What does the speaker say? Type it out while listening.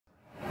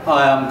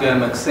Hi, I'm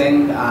Mak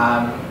Singh.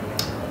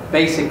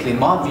 Basically,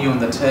 my view on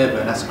the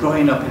turban, as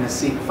growing up in a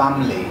Sikh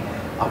family,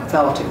 I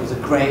felt it was a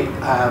great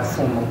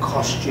formal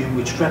costume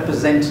which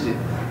represented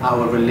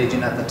our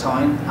religion at the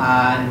time.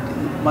 And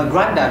my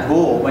granddad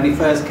wore, when he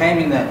first came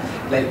in the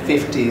late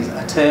 50s,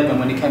 a turban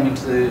when he came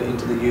into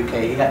the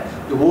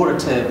UK. He wore a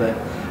turban.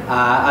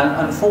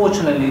 And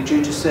unfortunately,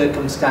 due to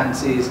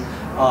circumstances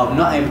of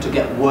not able to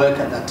get work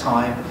at that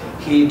time,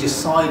 he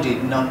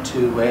decided not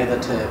to wear the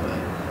turban.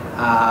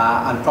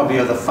 And probably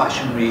other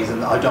fashion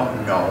reasons, I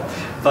don't know.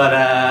 But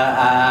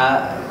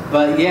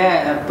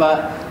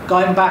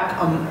going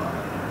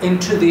back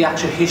into the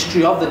actual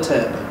history of the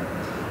turban,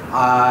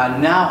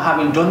 now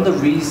having done the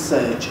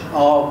research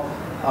of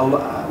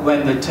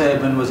when the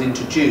turban was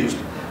introduced,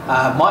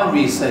 my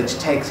research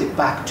takes it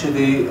back to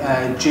the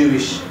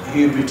Jewish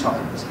Hebrew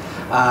times.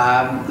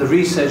 The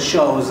research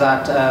shows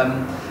that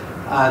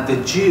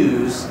the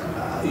Jews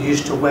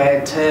used to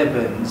wear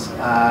turbans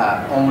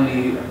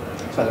only.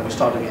 So let me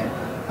start again.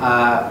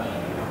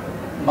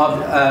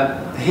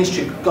 The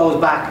history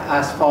goes back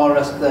as far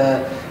as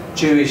the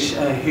Jewish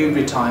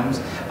Hebrew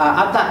times.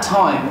 At that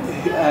time,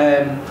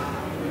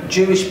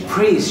 Jewish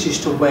priests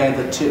used to wear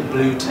the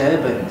blue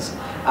turbans.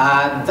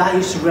 That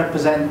used to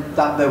represent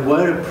that they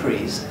were a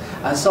priest.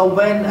 And so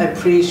when a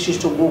priest used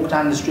to walk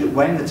down the street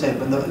wearing the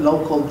turban, the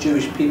local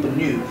Jewish people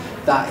knew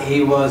that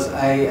he was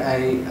a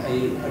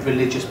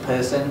religious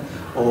person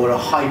or a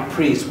high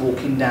priest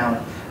walking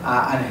down,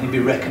 and he'd be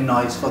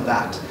recognised for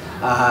that.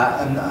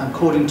 And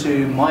according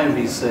to my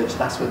research,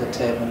 that's where the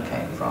turban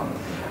came from.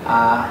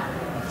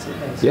 That's it,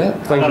 basically. Yeah,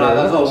 thank you very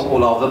much.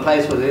 All over the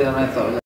place, was it? And I thought.